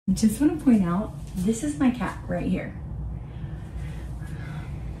Just want to point out, this is my cat right here.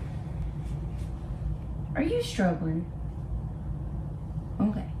 Are you struggling?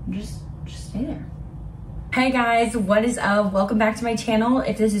 Okay, just stay there. Hey guys, what is up? Welcome back to my channel.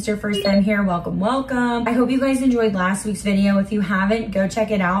 If this is your first time here, welcome. I hope you guys enjoyed last week's video. If you haven't, go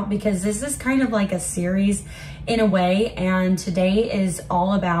check it out because this is kind of like a series in a way. And today is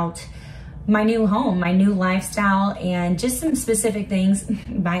all about my new home, my new lifestyle, and just some specific things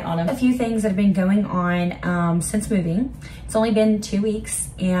by Autumn. A few things that have been going on since moving. It's only been 2 weeks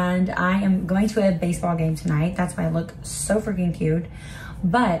and I am going to a baseball game tonight. That's why I look so freaking cute.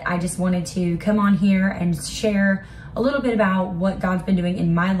 But I just wanted to come on here and share a little bit about what God's been doing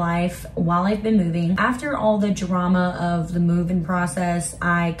in my life while I've been moving. After all the drama of the move-in process,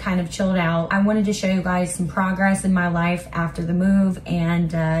 I kind of chilled out. I wanted to show you guys some progress in my life after the move,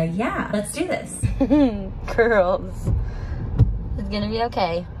 and yeah, let's do this. Girls, it's gonna be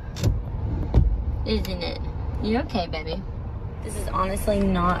okay, isn't it? You okay, baby? This is honestly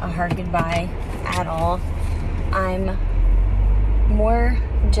not a hard goodbye at all. I'm more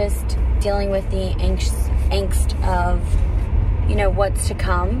just dealing with the angst of, you know, what's to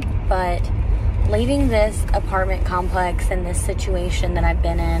come, but leaving this apartment complex and this situation that I've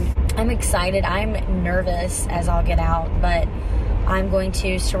been in, I'm excited. I'm nervous as I'll get out, but I'm going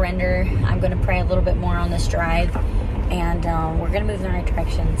to surrender. I'm going to pray a little bit more on this drive, and we're going to move in the right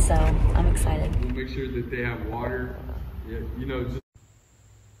direction, so I'm excited. We'll make sure that they have water, you know, just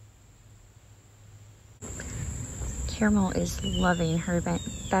Caramel is loving her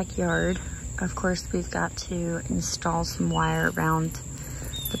backyard. Of course, we've got to install some wire around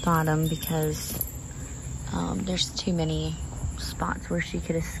the bottom because there's too many spots where she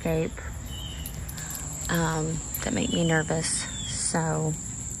could escape that make me nervous. So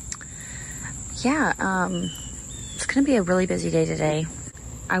yeah, it's gonna be a really busy day today.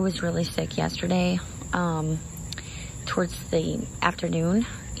 I was really sick yesterday towards the afternoon,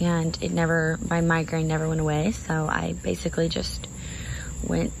 and my migraine never went away, so I basically just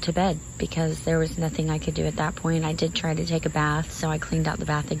went to bed because there was nothing I could do at that point. I did try to take a bath, so I cleaned out the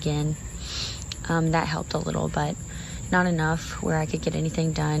bath again. That helped a little, but not enough where I could get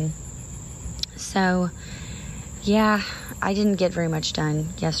anything done. So yeah, I didn't get very much done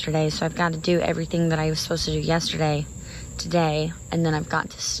yesterday, so I've got to do everything that I was supposed to do yesterday, today, and then I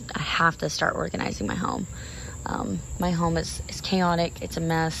have to start organizing my home. My home is chaotic, it's a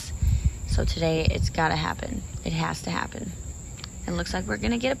mess, so today it's gotta happen. It has to happen. And looks like we're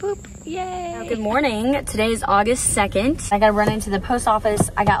gonna get a poop. Yay! Good morning. Today is August 2nd. I gotta run into the post office.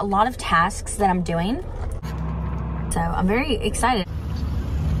 I got a lot of tasks that I'm doing, so I'm very excited.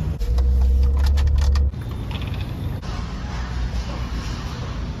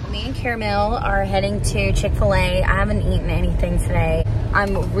 Me and Caramel are heading to Chick-fil-A. I haven't eaten anything today.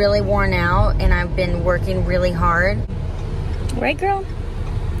 I'm really worn out and I've been working really hard. Right, girl?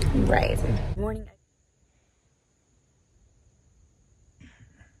 Right. Morning.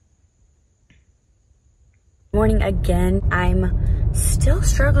 Morning again. I'm still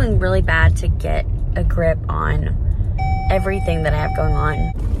struggling really bad to get a grip on everything that I have going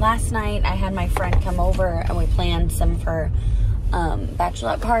on. Last night I had my friend come over and we planned some of her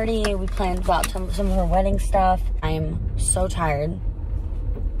bachelorette party. We planned about some of her wedding stuff. I am so tired.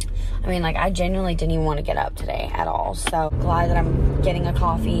 I mean, like, I genuinely didn't even want to get up today at all. So glad that I'm getting a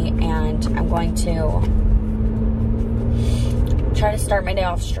coffee and I'm going to try to start my day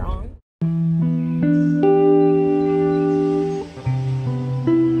off strong.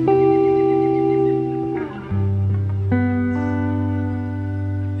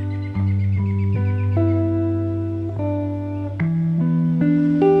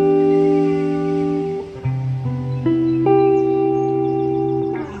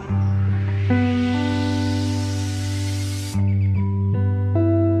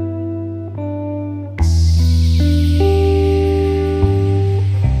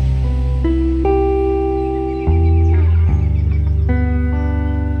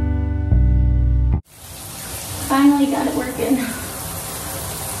 Finally got it working.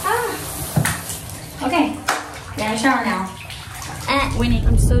 Okay, got a shower now. Winnie.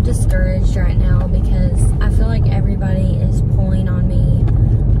 I'm so discouraged right now because I feel like everybody is pulling on me.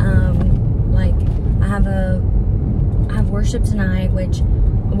 Like I have worship tonight, which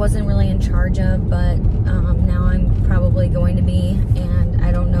I wasn't really in charge of, but now I'm probably going to be, and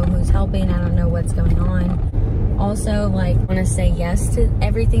I don't know who's helping. I don't know what's going on. Also, like, I want to say yes to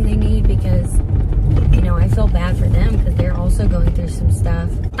everything they need because, you know, I feel bad for them because they're also going through some stuff.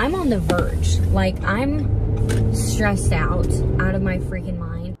 I'm on the verge. Like, I'm stressed out of my freaking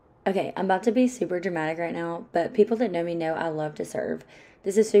mind. Okay, I'm about to be super dramatic right now, but people that know me know I love to serve.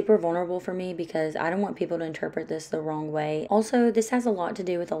 This is super vulnerable for me because I don't want people to interpret this the wrong way. Also, this has a lot to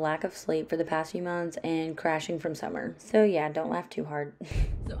do with a lack of sleep for the past few months and crashing from summer. So yeah, don't laugh too hard.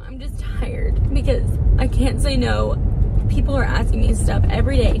 So I'm just tired because I can't say no. People are asking me stuff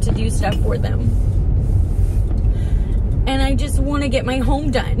every day to do stuff for them. And I just want to get my home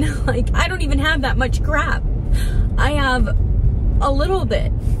done. Like, I don't even have that much crap. I have a little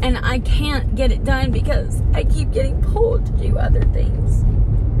bit, and I can't get it done because I keep getting pulled to do other things.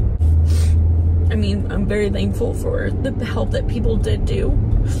 I mean, I'm very thankful for the help that people did do.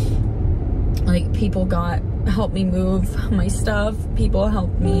 Like, people helped me move my stuff. People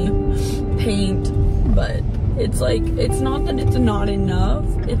helped me paint, but it's like, it's not that it's not enough.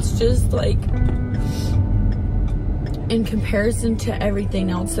 It's just like, in comparison to everything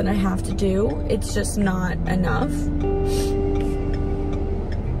else that I have to do, it's just not enough.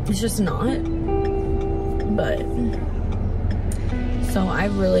 It's just not. But so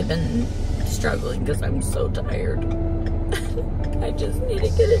I've really been struggling because I'm so tired. I just need to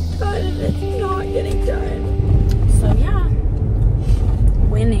get it done and it's not getting done. So yeah,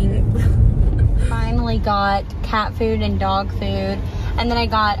 winning. Finally got cat food and dog food. And then I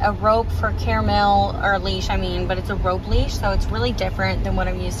got a rope for Caramel, or a leash, I mean, but it's a rope leash, so it's really different than what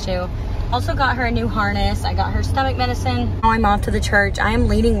I'm used to. Also got her a new harness. I got her stomach medicine. Now I'm off to the church. I am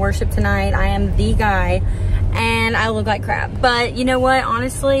leading worship tonight. I am the guy, and I look like crap. But you know what?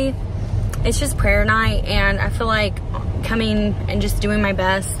 Honestly, it's just prayer night, and I feel like coming and just doing my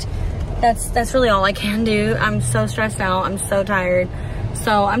best. That's really all I can do. I'm so stressed out. I'm so tired.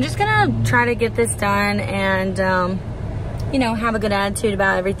 So I'm just gonna try to get this done and, you know, have a good attitude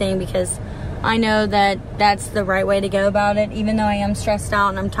about everything because I know that that's the right way to go about it. Even though I am stressed out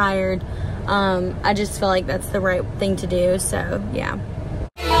and I'm tired, I just feel like that's the right thing to do. So, yeah.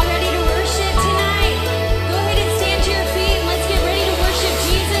 Y'all ready to worship tonight? Go ahead and stand to your feet and let's get ready to worship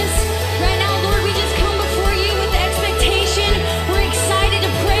Jesus. Right now, Lord, we just come before you with expectation. We're excited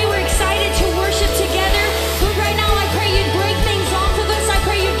to pray. We're excited to worship together. Lord, right now, I pray you'd break things off of us. I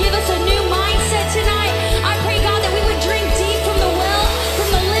pray you'd give us a new mindset tonight. I pray, God, that we would drink deep from the well,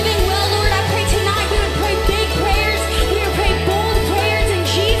 from the living well, Lord. I pray tonight we would pray big prayers. We would pray bold prayers in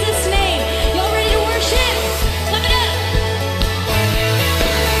Jesus' name. Y'all ready to worship? Clap it up.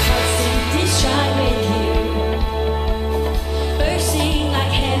 Hearts empty, shy with you, bursting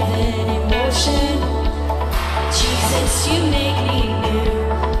like heaven in motion. Jesus, you make me new.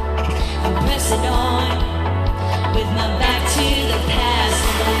 I'm pressing on with my back to the past.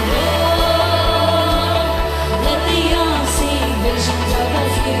 And oh, let the young see visions of the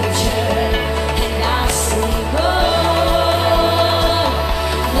future. And I'll sing, oh,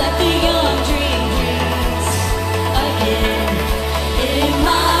 let the young dream dreams again. In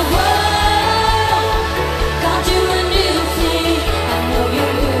my world, God, do a new thing. I know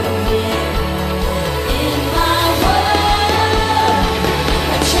you're moving. In my world,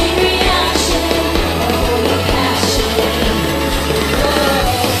 a chain reaction.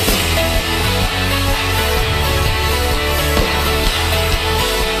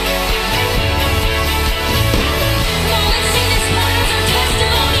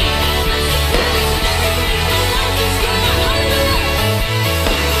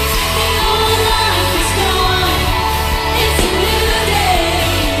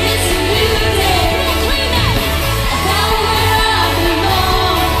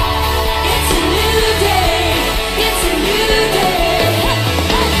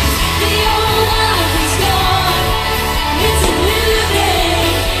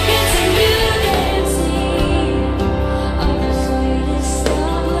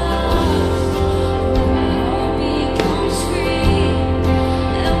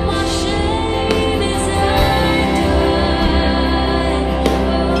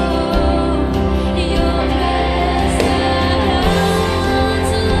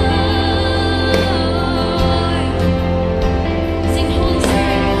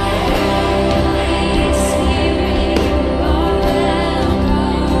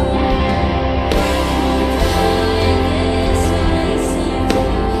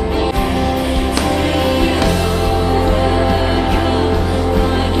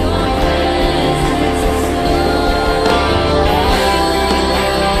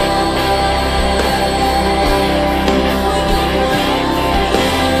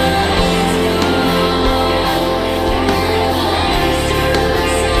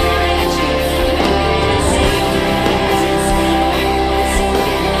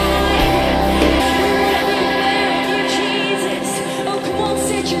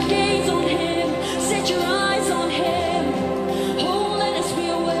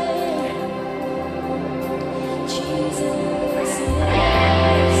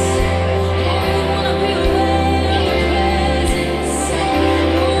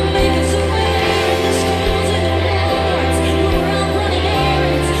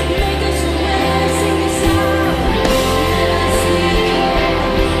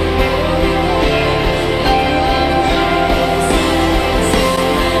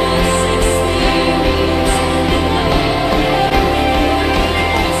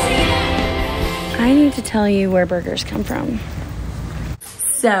 tell you where burgers come from.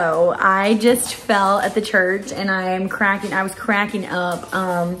 So I just fell at the church and I was cracking up.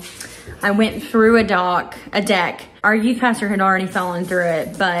 I went through a deck. Our youth pastor had already fallen through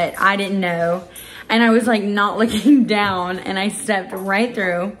it, but I didn't know. And I was like not looking down and I stepped right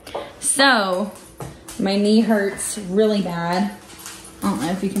through. So my knee hurts really bad. I don't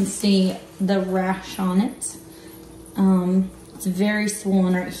know if you can see the rash on it. It's very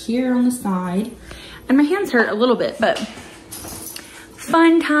swollen right here on the side. And my hands hurt a little bit, but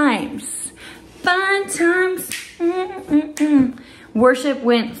fun times. Fun times. Worship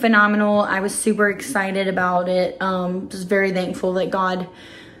went phenomenal. I was super excited about it. Just very thankful that God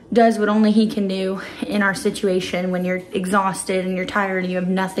does what only He can do in our situation when you're exhausted and you're tired and you have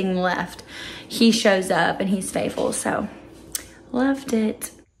nothing left. He shows up and He's faithful. So, loved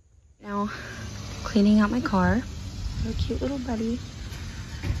it. Now, cleaning out my car. A cute little buddy.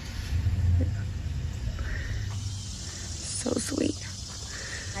 So sweet.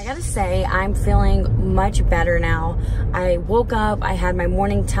 I gotta say, I'm feeling much better now. I woke up, I had my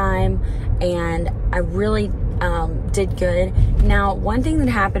morning time, and I really did good. Now, one thing that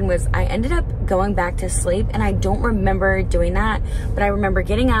happened was I ended up going back to sleep, and I don't remember doing that, but I remember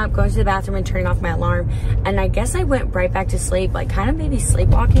getting up, going to the bathroom, and turning off my alarm, and I guess I went right back to sleep, like kind of maybe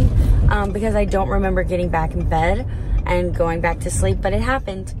sleepwalking, because I don't remember getting back in bed and going back to sleep, but it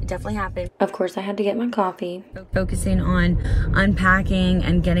happened. It definitely happened. Of course, I had to get my coffee. Focusing on unpacking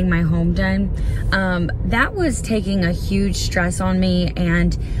and getting my home done. That was taking a huge stress on me,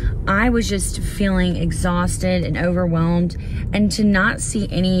 and I was just feeling exhausted and overwhelmed, and to not see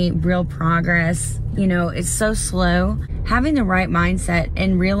any real progress, you know, it's so slow. Having the right mindset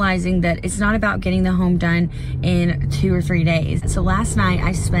and realizing that it's not about getting the home done in 2 or 3 days. So last night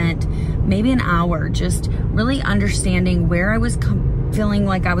I spent maybe an hour just really understanding where I was feeling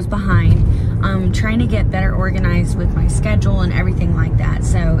like I was behind, trying to get better organized with my schedule and everything like that.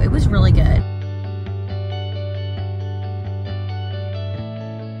 So it was really good.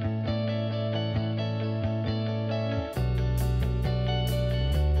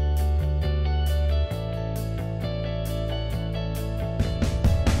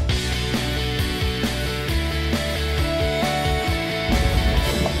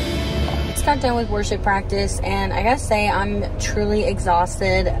 Got done with worship practice, and I gotta say I'm truly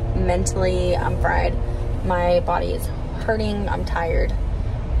exhausted. Mentally, I'm fried. My body is hurting. I'm tired,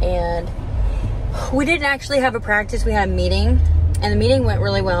 and we didn't actually have a practice. We had a meeting, and the meeting went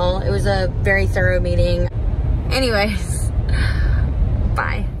really well. It was a very thorough meeting. Anyways,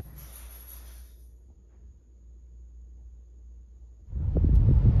 bye.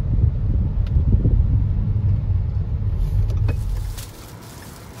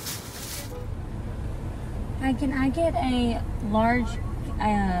 Can I get a large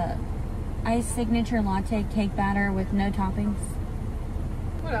iced signature latte cake batter with no toppings?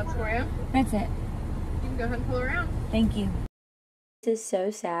 What else for you? That's it. You can go ahead and pull around. Thank you. This is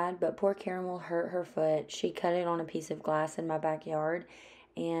so sad, but poor Caramel hurt her foot. She cut it on a piece of glass in my backyard,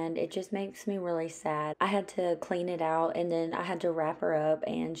 and it just makes me really sad. I had to clean it out, and then I had to wrap her up,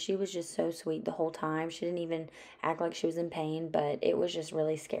 and she was just so sweet the whole time. She didn't even act like she was in pain, but it was just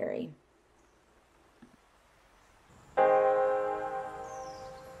really scary.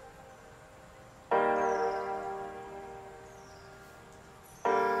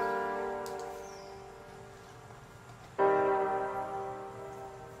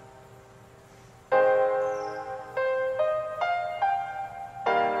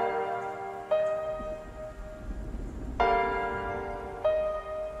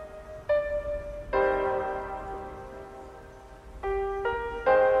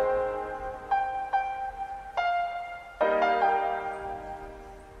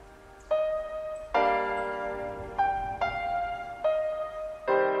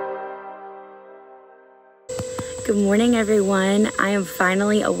 Good morning, everyone. I am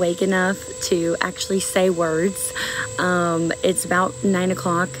finally awake enough to actually say words. It's about 9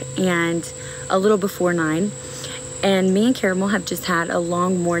 o'clock and a little before 9. And me and Caramel have just had a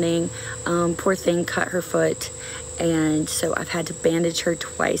long morning. Poor thing cut her foot. And so I've had to bandage her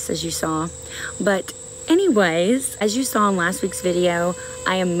twice, as you saw. But anyways, as you saw in last week's video,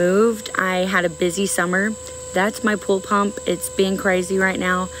 I am moved. I had a busy summer. That's my pool pump. It's being crazy right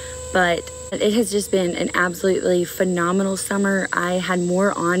now, but it has just been an absolutely phenomenal summer. I had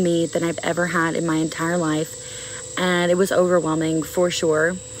more on me than I've ever had in my entire life, and it was overwhelming for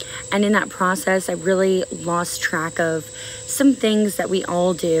sure. And in that process, I really lost track of some things that we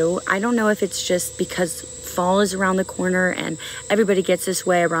all do. I don't know if it's just because fall is around the corner and everybody gets this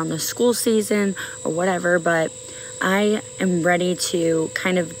way around the school season or whatever, but I am ready to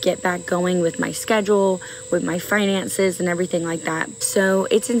kind of get back going with my schedule, with my finances and everything like that. So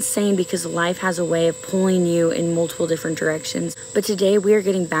it's insane because life has a way of pulling you in multiple different directions. But today we are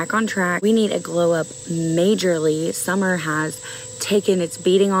getting back on track. We need a glow up majorly. Summer has taken its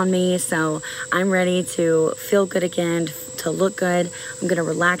beating on me, so I'm ready to feel good again, to look good. I'm gonna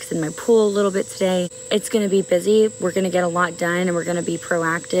relax in my pool a little bit today. It's gonna be busy. We're gonna get a lot done and we're gonna be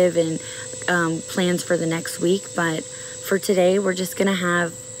proactive in plans for the next week. But for today, we're just gonna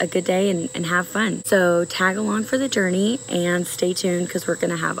have a good day and have fun. So tag along for the journey and stay tuned because we're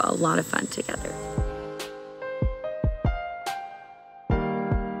gonna have a lot of fun together.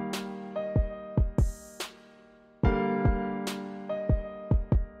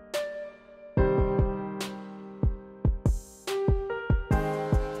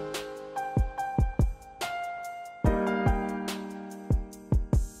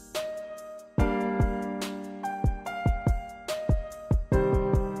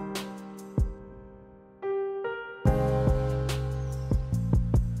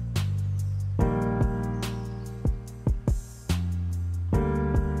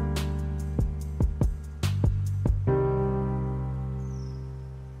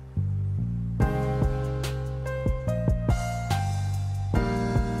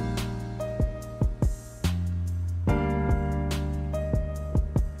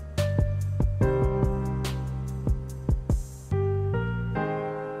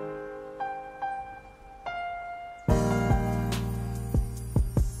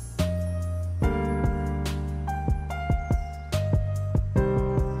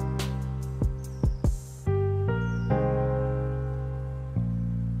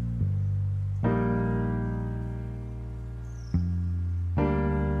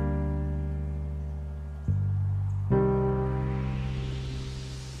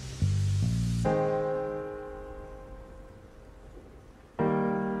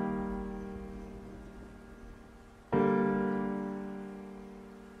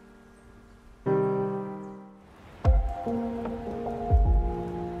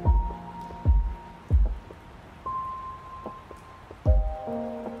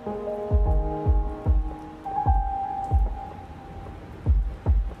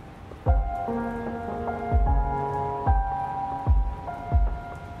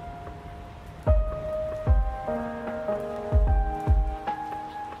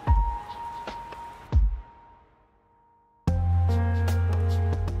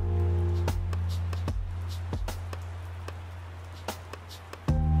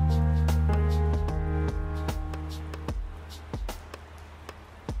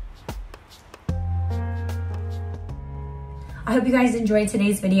 I hope you guys enjoyed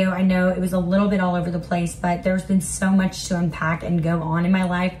today's video. I know it was a little bit all over the place, but there's been so much to unpack and go on in my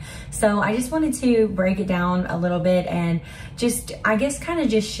life. So I just wanted to break it down a little bit and just, I guess, kind of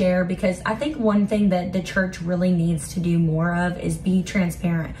just share, because I think one thing that the church really needs to do more of is be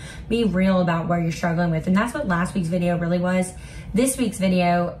transparent, be real about what you're struggling with. And that's what last week's video really was. This week's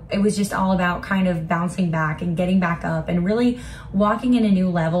video, it was just all about kind of bouncing back and getting back up and really walking in a new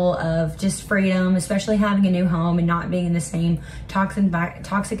level of just freedom, especially having a new home and not being in the same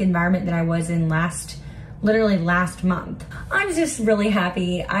toxic environment that I was in literally last month. I'm just really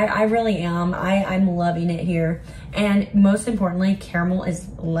happy. I really am. I'm loving it here. And most importantly, Caramel is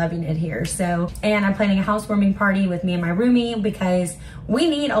loving it here. So, and I'm planning a housewarming party with me and my roomie because we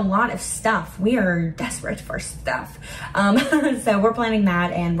need a lot of stuff. We are desperate for stuff. So we're planning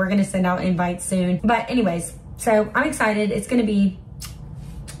that and we're gonna send out invites soon. But anyways, so I'm excited. It's gonna be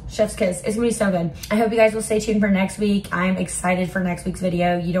chef's kiss. It's gonna be so good. I hope you guys will stay tuned for next week. I'm excited for next week's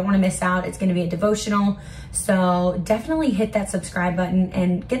video. You don't wanna miss out. It's gonna be a devotional. So definitely hit that subscribe button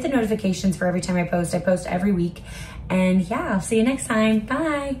and get the notifications for every time I post. I post every week. And yeah, I'll see you next time.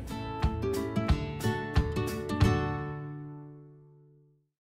 Bye.